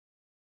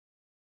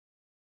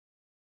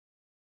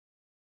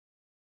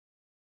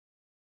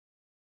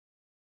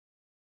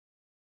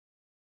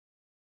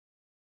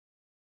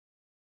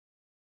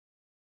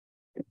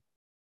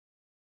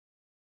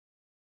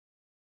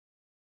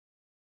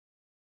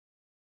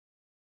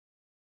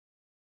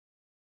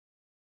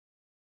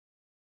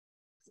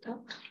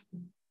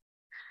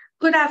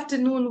Good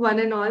afternoon, one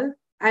and all.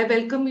 I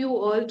welcome you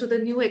all to the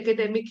new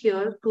academic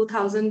year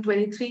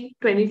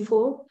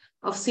 2023-24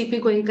 of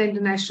CP Goenka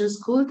International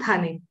School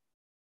Thane.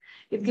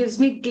 It gives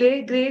me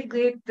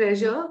great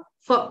pleasure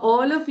for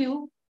all of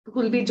you who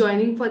will be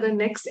joining for the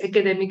next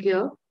academic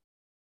year.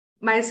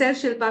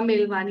 Myself, Shilpa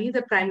Melwani,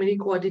 the primary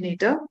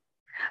coordinator.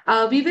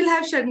 We will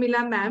have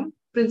Sharmila ma'am,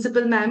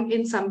 principal ma'am,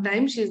 in some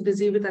time. She's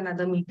busy with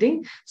another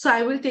meeting. So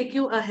I will take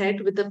you ahead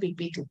with the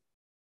PPT.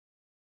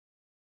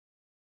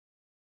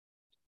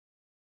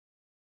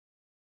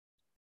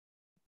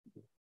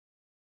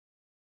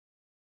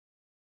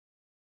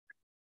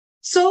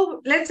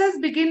 So let's us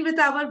begin with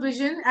our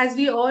vision. As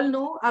we all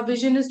know, our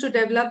vision is to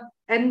develop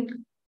and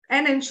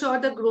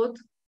ensure the growth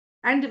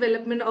and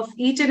development of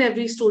each and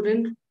every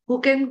student who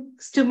can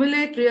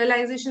stimulate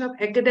realization of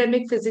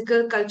academic,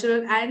 physical,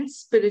 cultural, and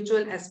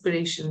spiritual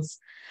aspirations.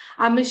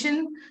 Our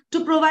mission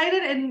to provide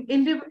an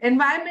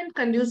environment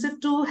conducive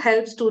to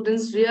help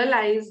students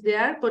realize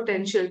their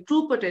potential,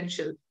 true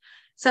potential,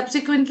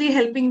 subsequently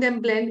helping them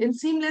blend in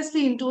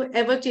seamlessly into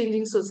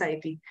ever-changing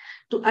society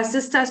to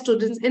assist our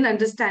students in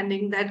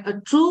understanding that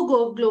a true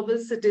global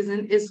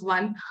citizen is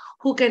one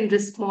who can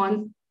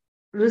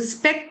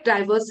respect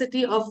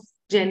diversity of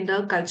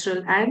gender,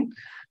 cultural, and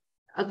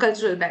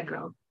cultural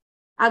background.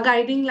 Our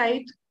guiding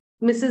light,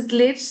 Mrs.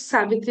 Late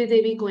Savitri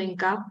Devi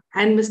Goenka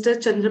and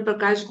Mr. Chandra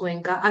Prakash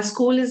Goenka. Our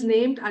school is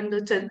named under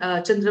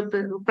Chandra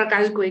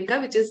Prakash Goenka,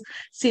 which is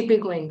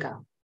CP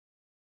Goenka.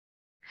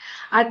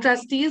 Our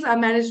trustees, our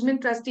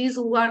management trustees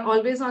who are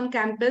always on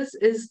campus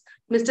is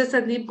Mr.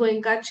 Sandeep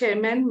Goenka,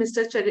 Chairman,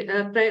 Mr.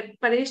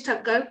 Paresh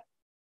Thakkar,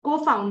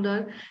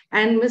 co-founder,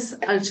 and Ms.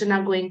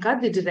 Archana Goenka,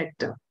 the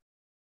Director.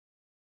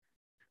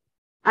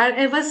 Our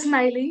ever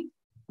smiling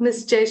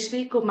Ms.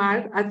 Jayashree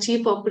Kumar, our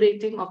Chief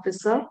Operating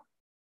Officer.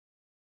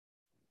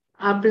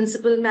 Our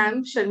Principal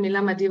Ma'am,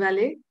 Sharmila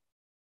Madiwale.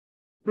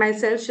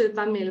 Myself,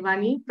 Shilpa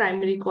Melwani,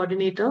 Primary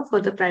Coordinator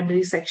for the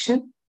primary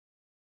section.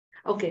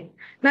 Okay,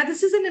 now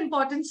this is an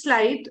important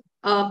slide.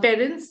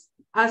 Parents,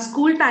 our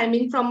school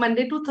timing from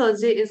Monday to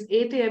Thursday is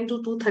 8 a.m.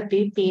 to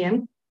 2:30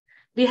 p.m.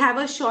 We have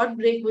a short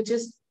break, which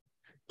is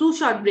two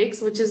short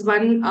breaks, which is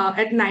one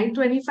at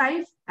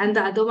 9:25 and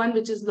the other one,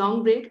 which is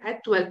long break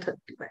at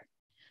 12:35.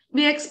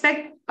 We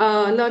expect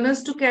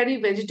learners to carry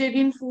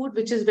vegetarian food,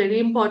 which is very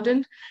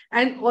important,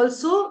 and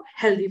also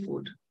healthy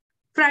food.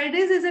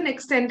 Fridays is an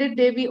extended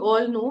day. We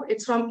all know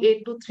it's from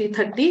 8 to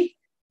 3:30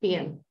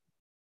 p.m.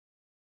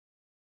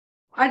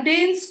 A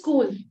day in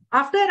school.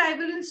 After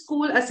arrival in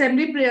school,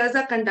 assembly prayers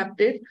are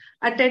conducted,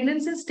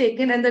 attendance is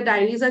taken, and the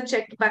diaries are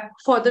checked back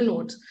for the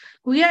notes.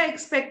 We are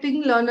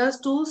expecting learners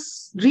to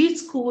reach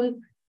school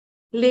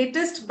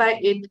latest by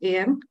 8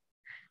 a.m.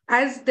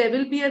 as there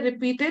will be a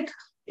repeated,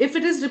 if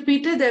it is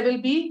repeated, there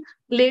will be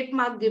late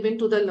mark given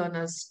to the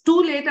learners.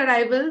 2 late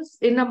arrivals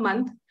in a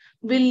month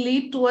will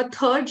lead to a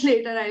third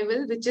late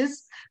arrival, which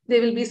is they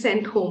will be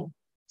sent home.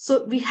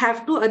 So we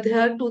have to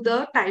adhere to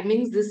the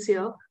timings this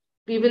year.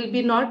 We will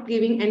be not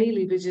giving any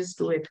leavages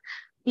to it.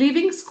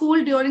 Leaving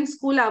school during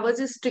school hours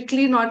is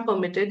strictly not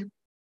permitted.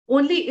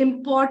 Only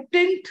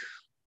important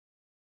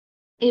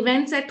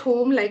events at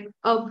home like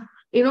a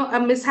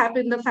mishap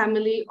in the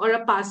family or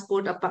a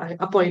passport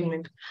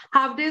appointment.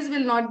 Half days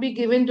will not be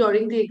given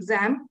during the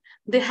exam.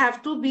 They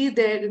have to be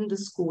there in the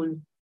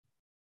school.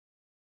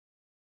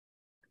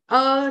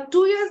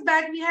 2 years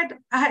back, we had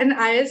an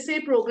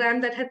ISA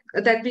program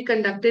that we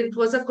conducted. It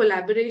was a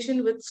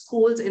collaboration with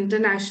schools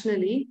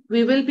internationally.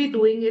 We will be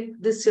doing it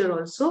this year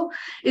also.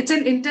 It's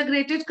an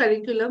integrated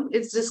curriculum.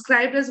 It's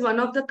described as one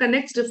of the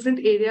connects different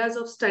areas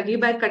of study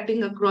by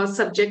cutting across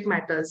subject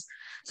matters.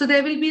 So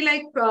there will be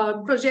like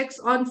projects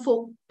on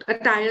folk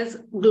attires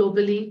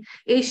globally,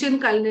 Asian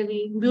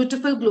culinary,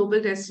 beautiful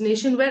global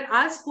destination, where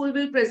our school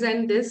will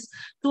present this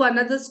to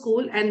another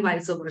school and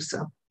vice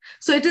versa.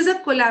 So it is a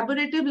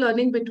collaborative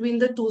learning between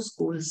the two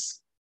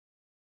schools.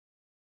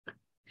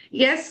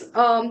 Yes,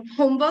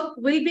 homework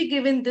will be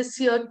given this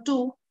year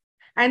too.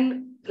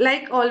 And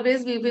like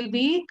always, we will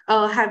be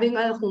having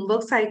a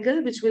homework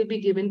cycle, which will be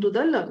given to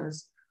the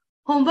learners.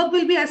 Homework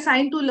will be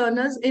assigned to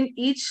learners in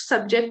each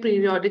subject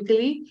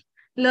periodically.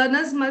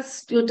 Learners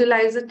must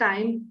utilize the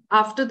time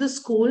after the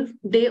school,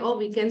 day or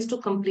weekends to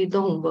complete the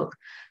homework.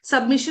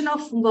 Submission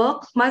of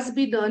work must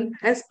be done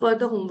as per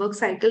the homework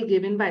cycle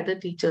given by the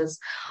teachers.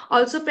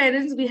 Also,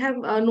 parents, we have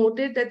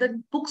noted that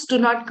the books do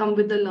not come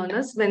with the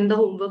learners when the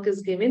homework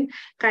is given.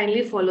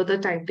 Kindly follow the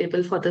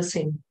timetable for the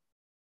same.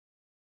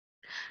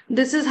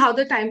 This is how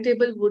the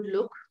timetable would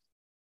look.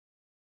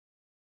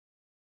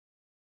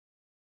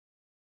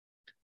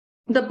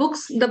 The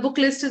book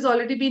list has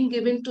already been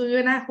given to you,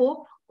 and I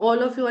hope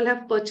all of you all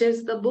have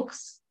purchased the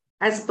books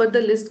as per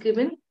the list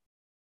given.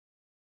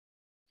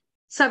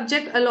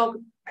 Subject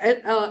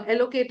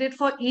allocated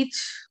for each,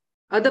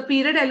 the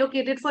period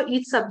allocated for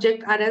each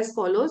subject are as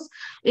follows.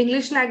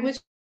 English language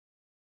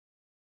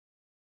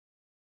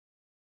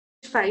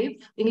 5,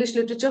 English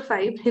literature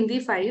 5, Hindi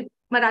 5,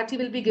 Marathi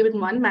will be given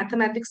 1,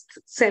 mathematics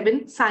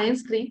 7,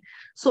 science 3,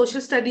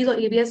 social studies or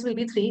EVS will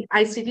be 3,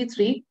 ICT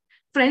 3,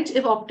 French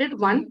if opted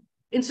 1,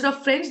 Instead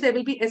of French, there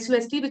will be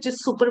SUST, which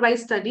is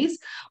supervised studies,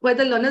 where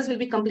the learners will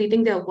be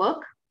completing their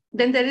work.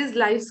 Then there is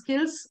life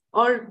skills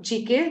or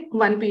GK,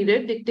 1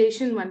 period,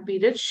 dictation, 1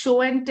 period,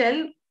 show and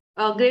tell.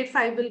 Grade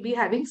 5 will be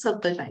having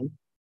circle time.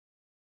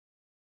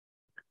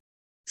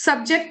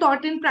 Subject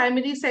taught in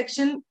primary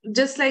section,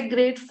 just like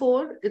grade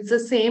 4, it's the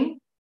same.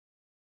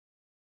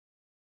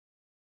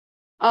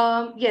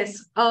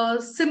 Yes.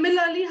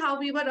 Similarly, how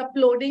we were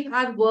uploading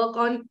our work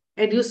on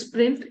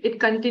EduSprint, it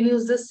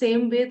continues the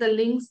same way. The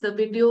links, the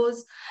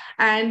videos,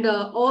 and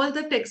all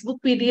the textbook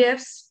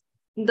PDFs,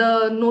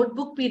 the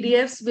notebook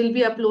PDFs will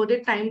be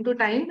uploaded time to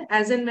time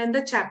as and when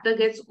the chapter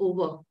gets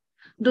over.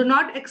 Do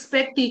not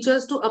expect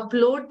teachers to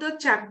upload the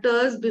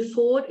chapters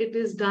before it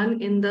is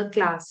done in the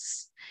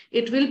class.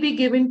 It will be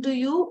given to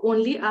you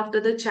only after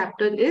the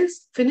chapter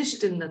is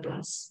finished in the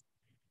class.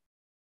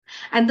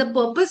 And the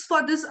purpose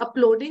for this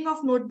uploading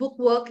of notebook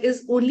work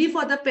is only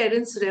for the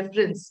parents'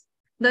 reference.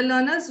 The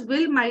learners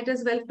might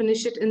as well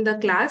finish it in the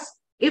class.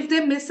 If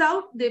they miss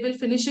out, they will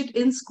finish it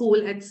in school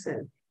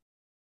itself.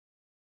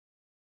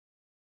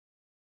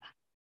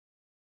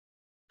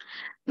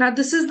 Now,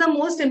 this is the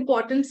most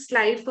important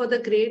slide for the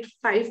grade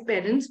 5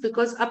 parents,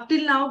 because up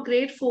till now,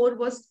 grade 4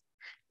 was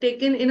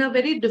taken in a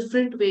very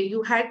different way.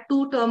 You had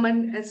 2 term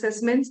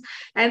assessments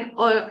and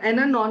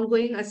an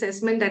ongoing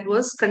assessment that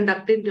was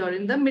conducted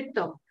during the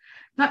midterm.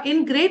 Now,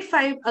 in grade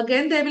 5,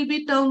 again, there will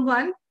be term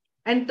 1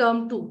 and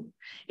term 2.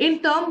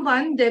 In term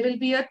 1, there will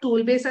be a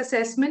tool-based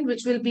assessment,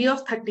 which will be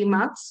of 30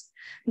 marks.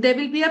 There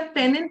will be a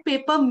pen and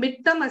paper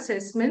midterm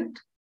assessment,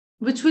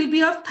 which will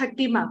be of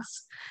 30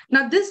 marks.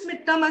 Now, this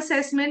midterm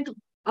assessment,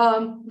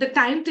 the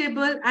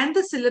timetable and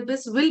the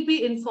syllabus will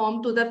be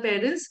informed to the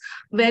parents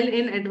well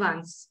in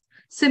advance.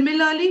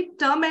 Similarly,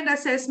 term end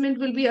assessment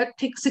will be a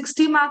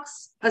 60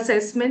 marks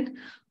assessment,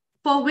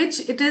 for which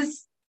it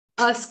is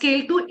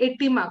scale to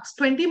 80 marks.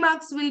 20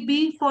 marks will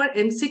be for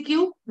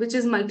MCQ, which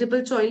is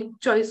multiple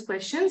choice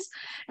questions,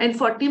 and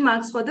 40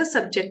 marks for the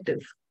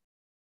subjective.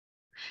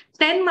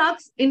 10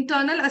 marks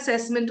internal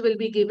assessment will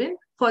be given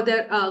for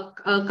their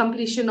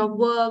completion of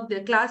work,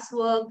 their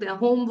classwork, their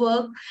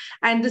homework,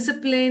 and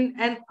discipline,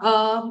 and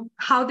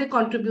how they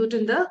contribute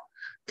in the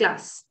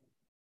class.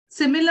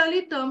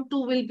 Similarly, term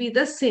 2 will be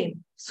the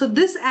same. So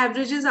this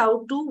averages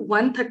out to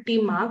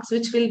 130 marks,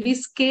 which will be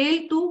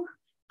scaled to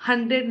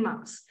 100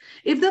 marks.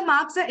 If the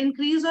marks are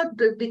increased or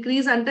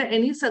decreased under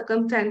any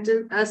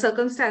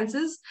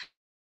circumstances,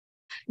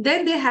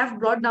 then they have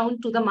brought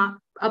down to the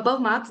above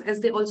marks, as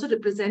they also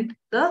represent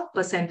the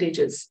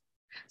percentages.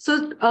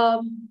 So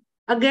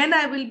again,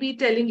 I will be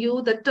telling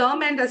you the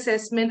term end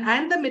assessment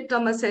and the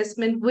midterm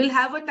assessment will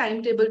have a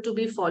timetable to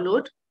be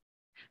followed,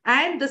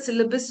 and the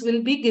syllabus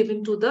will be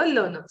given to the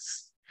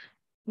learners.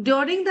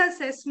 During the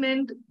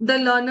assessment, the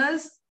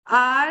learners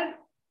are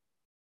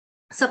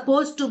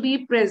supposed to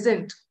be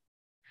present.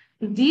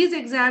 These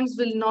exams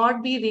will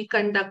not be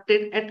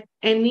reconducted at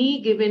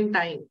any given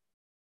time.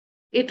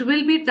 It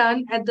will be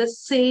done at the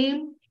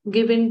same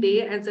given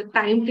day, as a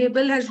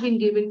timetable has been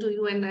given to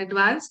you in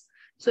advance.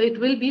 So it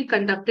will be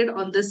conducted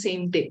on the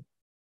same day.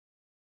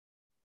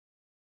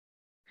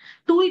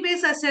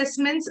 Tool-based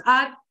assessments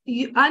are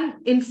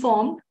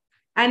uninformed,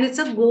 and it's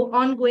an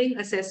ongoing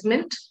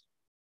assessment.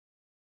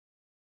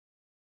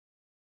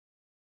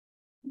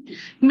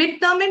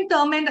 Midterm and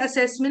term end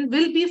assessment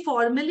will be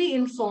formally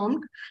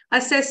informed.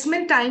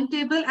 Assessment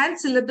timetable and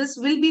syllabus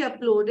will be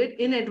uploaded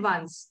in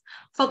advance.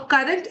 For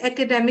current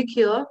academic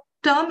year,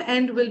 term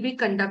end will be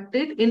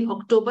conducted in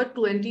October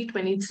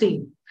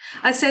 2023.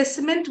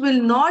 Assessment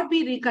will not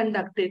be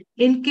reconducted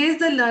in case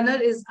the learner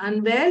is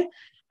unwell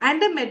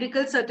and a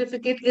medical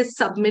certificate is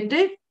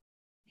submitted.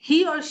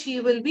 He or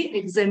she will be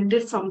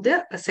exempted from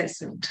the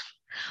assessment.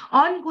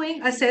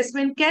 Ongoing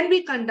assessment can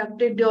be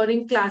conducted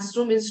during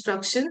classroom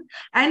instruction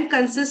and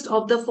consist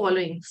of the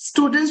following: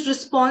 students'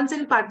 response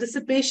and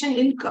participation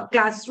in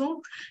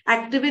classroom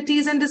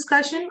activities and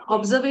discussion,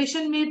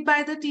 observation made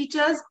by the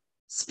teachers,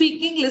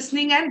 speaking,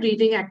 listening, and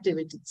reading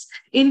activities,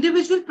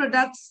 individual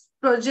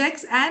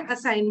projects and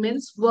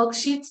assignments,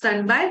 worksheets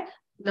done by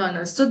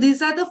learners. So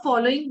these are the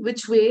following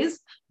which ways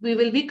we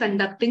will be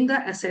conducting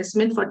the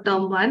assessment for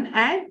term 1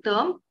 and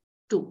term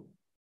 2.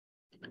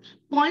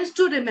 Points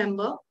to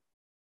remember: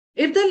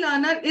 if the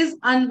learner is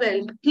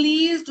unwell,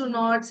 please do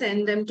not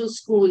send them to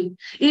school.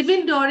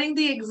 Even during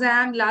the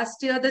exam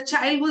last year, the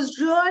child was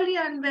really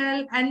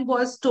unwell and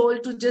was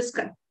told to just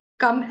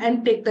come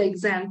and take the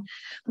exam.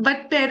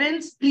 But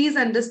parents, please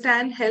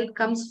understand, health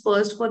comes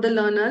first for the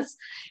learners.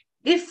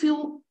 If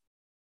you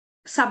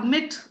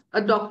submit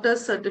a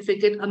doctor's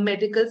certificate, a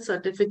medical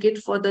certificate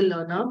for the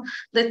learner,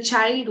 the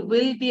child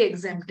will be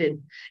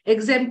exempted.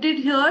 Exempted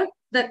here,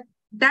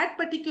 that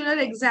particular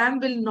exam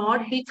will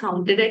not be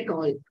counted at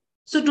all.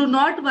 So do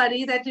not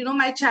worry that,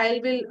 my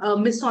child will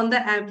miss on the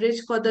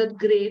average for the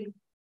grade.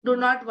 Do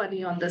not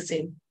worry on the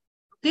same.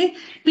 Okay.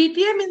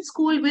 PTM in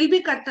school will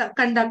be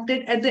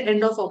conducted at the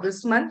end of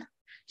August month.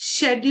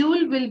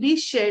 Schedule will be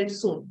shared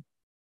soon.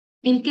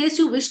 In case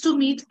you wish to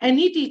meet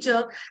any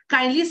teacher,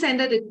 kindly send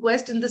a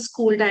request in the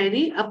school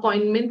diary.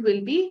 Appointment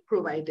will be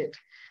provided.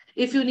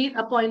 If you need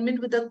appointment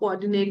with the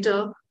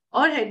coordinator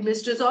or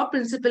headmistress or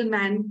principal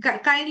man,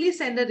 kindly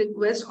send a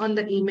request on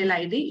the email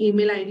ID.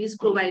 Email ID is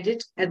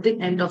provided at the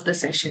end of the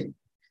session.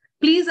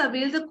 Please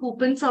avail the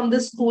coupon from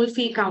the school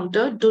fee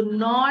counter. Do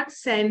not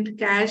send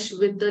cash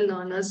with the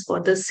learners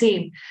for the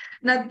same.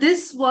 Now,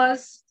 this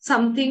was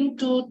something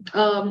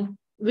to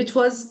which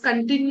was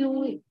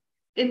continuing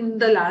in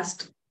the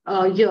last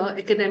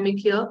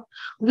academic year.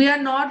 We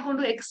are not going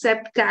to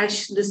accept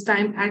cash this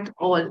time at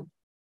all.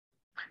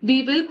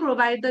 We will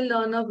provide the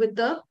learner with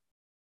the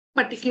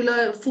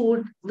particular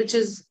food which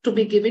is to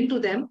be given to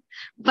them,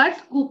 but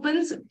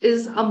coupons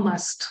is a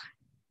must.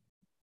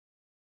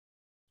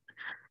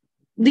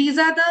 These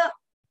are the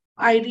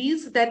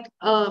IDs that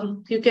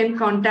you can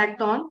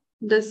contact on: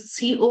 the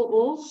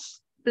COO,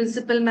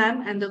 principal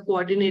ma'am, and the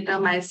coordinator,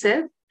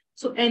 myself.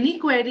 So any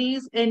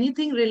queries,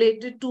 anything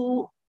related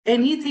to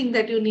anything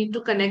that you need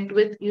to connect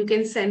with, you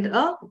can send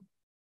a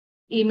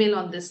email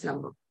on this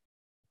number.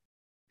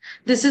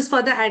 This is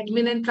for the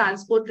admin and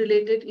transport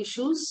related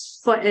issues.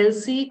 For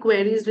LC,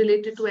 queries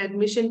related to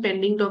admission,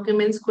 pending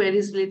documents,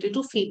 queries related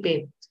to fee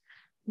pay.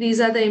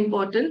 These are the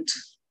important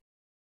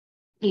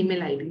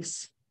email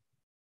IDs.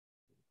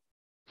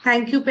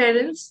 Thank you,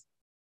 parents.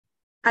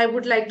 I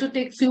would like to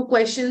take few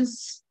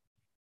questions,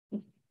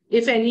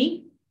 if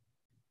any.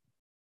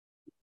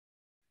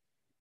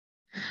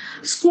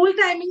 School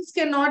timings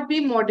cannot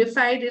be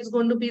modified. It's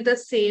going to be the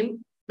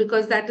same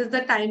because that is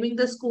the timing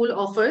the school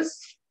offers.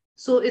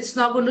 So it's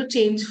not going to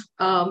change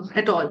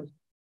at all.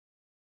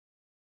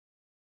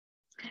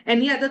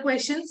 Any other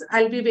questions?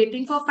 I'll be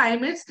waiting for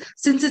 5 minutes.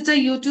 Since it's a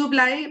YouTube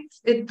live,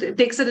 it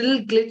takes a little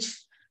glitch.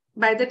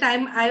 By the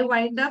time I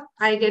wind up,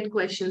 I get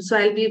questions. So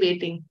I'll be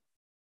waiting.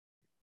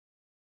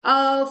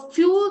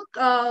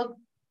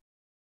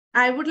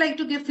 I would like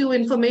to give few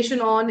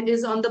information on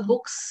is on the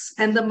books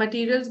and the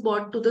materials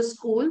brought to the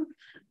school,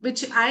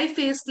 which I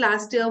faced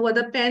last year were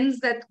the pens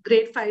that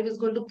grade 5 is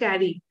going to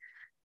carry.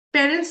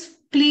 Parents,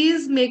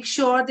 please make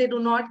sure they do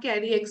not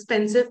carry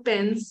expensive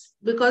pens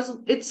because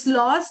it's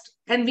lost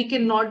and we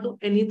cannot do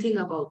anything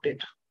about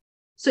it.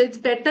 So it's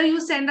better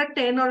you send a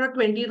 10 or a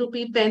 20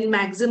 rupee pen,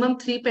 maximum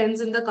 3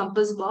 pens in the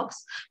compass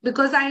box,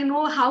 because I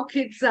know how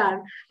kids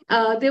are.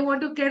 They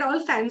want to get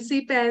all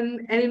fancy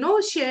pen and,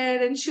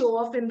 share and show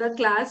off in the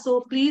class.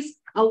 So please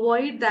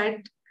avoid that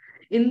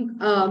in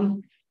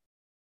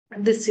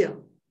this year.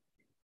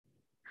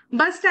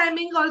 Bus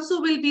timing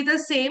also will be the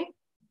same.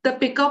 The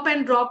pickup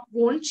and drop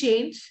won't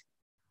change.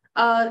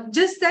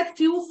 Just that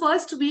few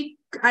first week,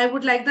 I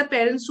would like the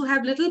parents to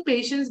have little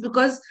patience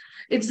because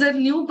it's a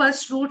new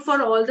bus route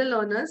for all the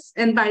learners.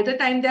 And by the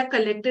time they're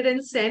collected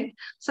and sent,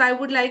 so I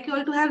would like you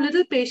all to have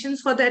little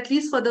patience for the, at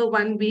least for the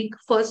 1 week,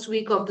 first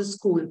week of the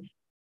school.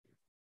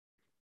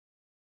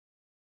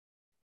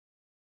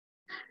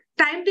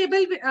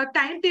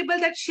 Timetable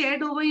that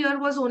shared over here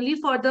was only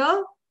for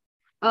the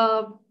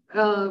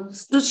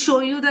to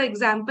show you the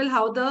example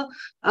how the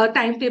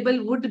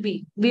timetable would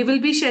be. We will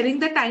be sharing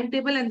the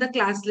timetable and the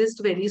class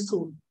list very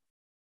soon.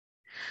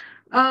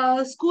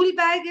 School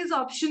bag is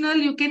optional.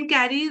 You can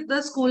carry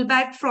the school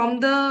bag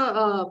from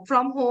the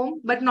from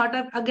home, but not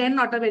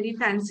a very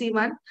fancy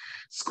one.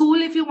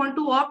 School, if you want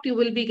to opt, you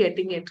will be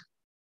getting it.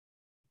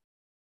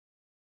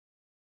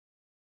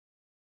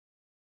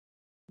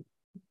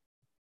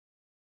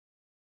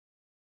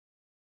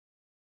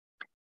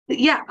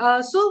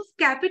 Yeah, so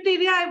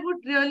cafeteria, I would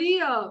really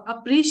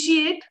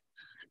appreciate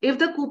if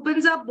the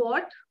coupons are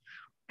bought.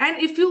 And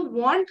if you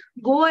want,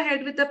 go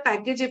ahead with the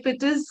package. If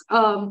it is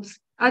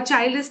a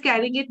child is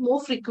carrying it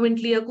more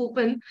frequently, a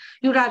coupon,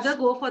 you rather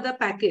go for the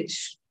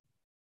package.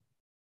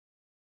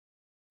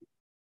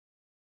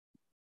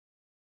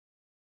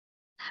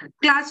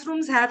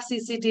 Classrooms have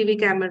CCTV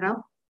camera.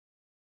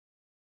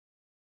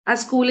 Our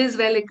school is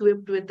well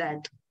equipped with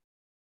that.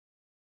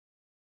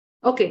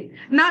 Okay.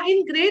 Now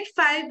in grade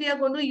 5, we are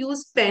going to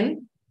use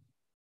pen.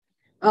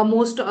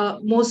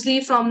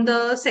 Mostly from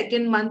the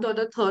second month or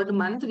the third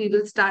month, we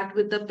will start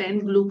with the pen,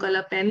 blue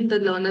color pen the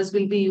learners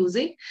will be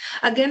using.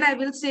 Again, I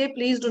will say,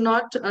 please do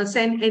not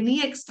send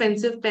any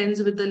expensive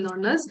pens with the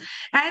learners.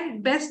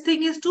 And best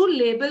thing is to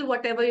label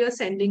whatever you're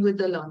sending with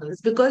the learners,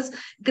 because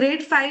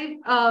grade 5,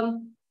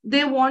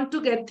 they want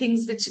to get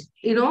things which,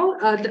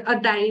 a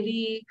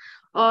diary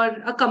or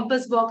a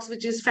compass box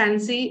which is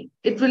fancy.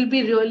 It will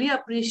be really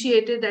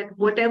appreciated that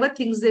whatever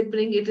things they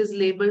bring, it is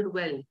labeled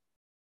well.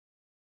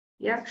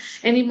 Yeah.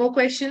 Any more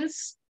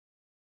questions?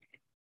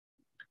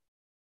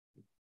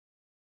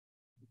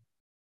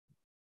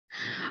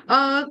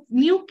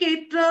 New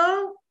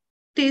caterer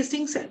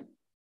tasting set.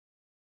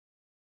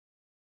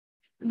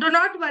 Do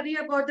not worry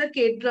about the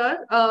caterer.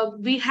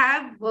 We've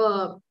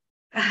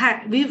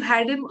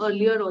had him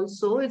earlier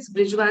also. It's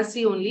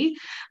Brijwasi only.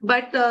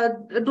 But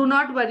do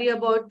not worry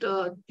about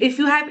if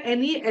you have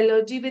any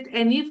allergy with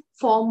any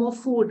form of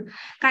food,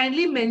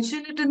 kindly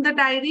mention it in the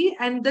diary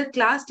and the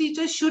class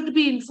teacher should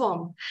be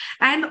informed.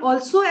 And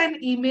also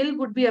an email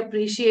would be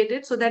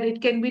appreciated so that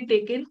it can be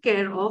taken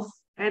care of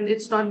and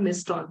it's not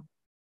missed on.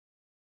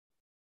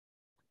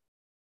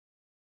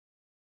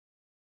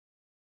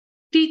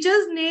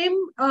 Teacher's name,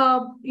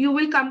 you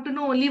will come to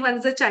know only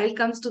once the child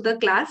comes to the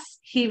class.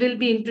 He will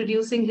be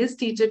introducing his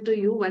teacher to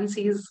you once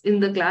he is in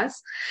the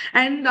class.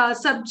 And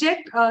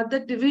subject,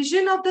 the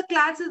division of the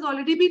class has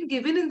already been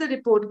given in the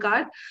report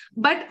card.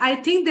 But I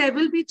think there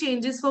will be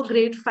changes for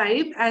grade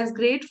 5, as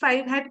grade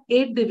 5 had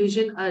 8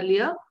 division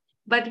earlier.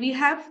 But we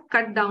have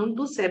cut down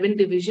to 7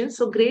 divisions.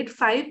 So grade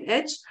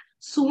 5H,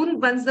 soon,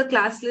 once the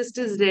class list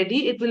is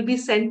ready, it will be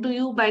sent to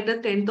you by the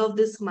 10th of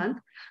this month.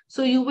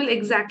 So you will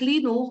exactly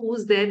know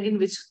who's there in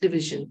which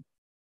division.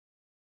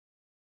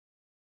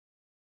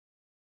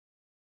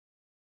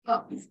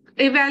 Uh,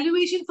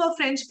 Evaluation for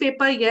French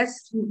paper,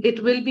 yes,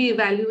 it will be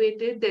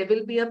evaluated. There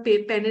will be a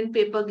pen and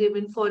paper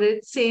given for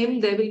it. Same,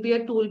 there will be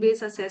a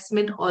tool-based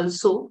assessment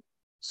also.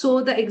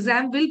 So the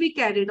exam will be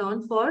carried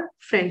on for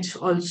French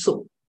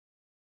also.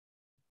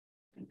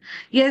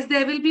 Yes,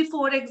 there will be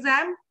 4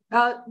 exams.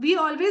 We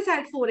always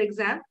had 4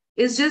 exams.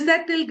 It's just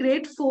that till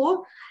grade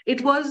 4,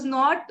 it was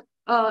not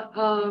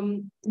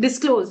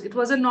disclosed. It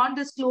was a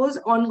non-disclosed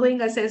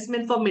ongoing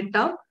assessment for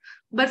midterm.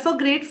 But for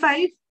grade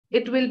 5,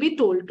 it will be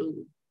told to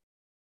you.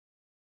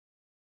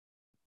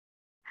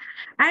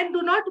 And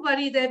do not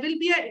worry, there will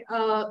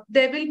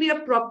be a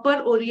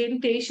proper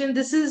orientation.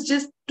 This is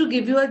just to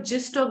give you a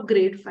gist of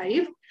grade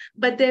 5,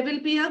 but there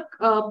will be a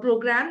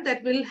program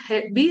that will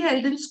be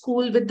held in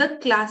school with the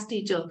class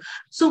teacher.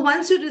 So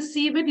once you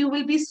receive it, you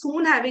will be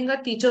soon having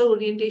a teacher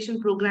orientation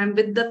program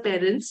with the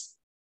parents,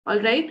 all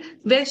right,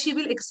 where she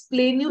will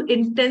explain you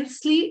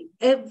intensely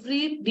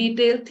every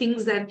detailed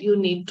things that you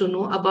need to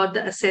know about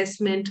the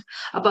assessment,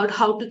 about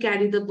how to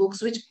carry the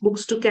books, which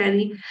books to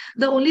carry.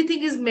 The only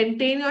thing is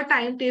maintain your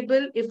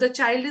timetable. If the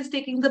child is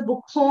taking the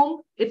book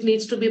home, it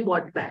needs to be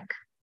brought back.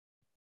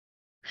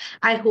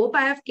 I hope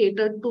I have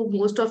catered to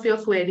most of your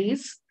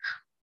queries.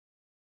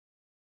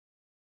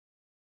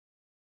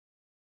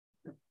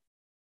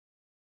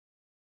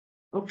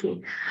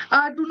 Okay.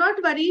 Do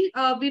not worry.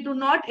 We do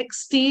not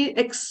exceed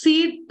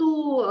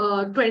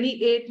to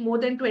 28, more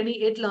than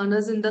 28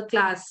 learners in the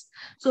class.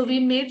 So we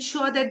made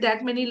sure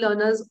that many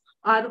learners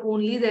are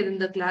only there in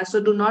the class.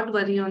 So do not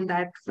worry on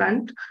that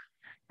front.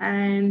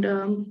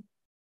 And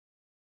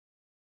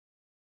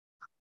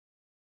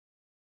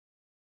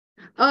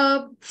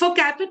for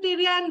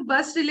cafeteria and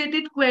bus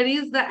related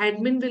queries, the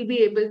admin will be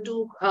able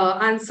to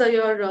answer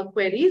your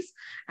queries.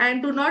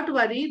 And do not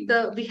worry,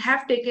 we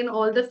have taken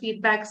all the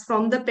feedbacks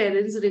from the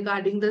parents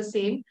regarding the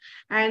same,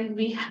 and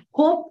we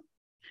hope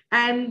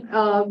and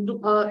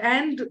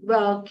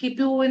keep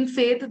you in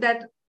faith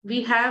that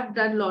we have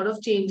done a lot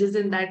of changes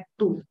in that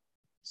too.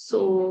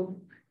 So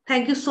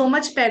thank you so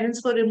much,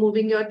 parents, for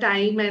removing your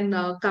time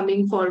and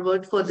coming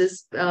forward for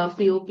this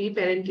POP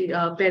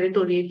parent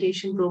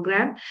orientation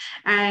program.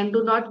 And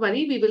do not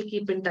worry, we will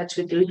keep in touch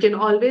with you. You can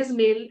always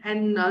mail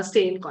and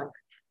stay in contact.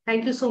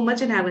 Thank you so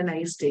much and have a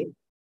nice day.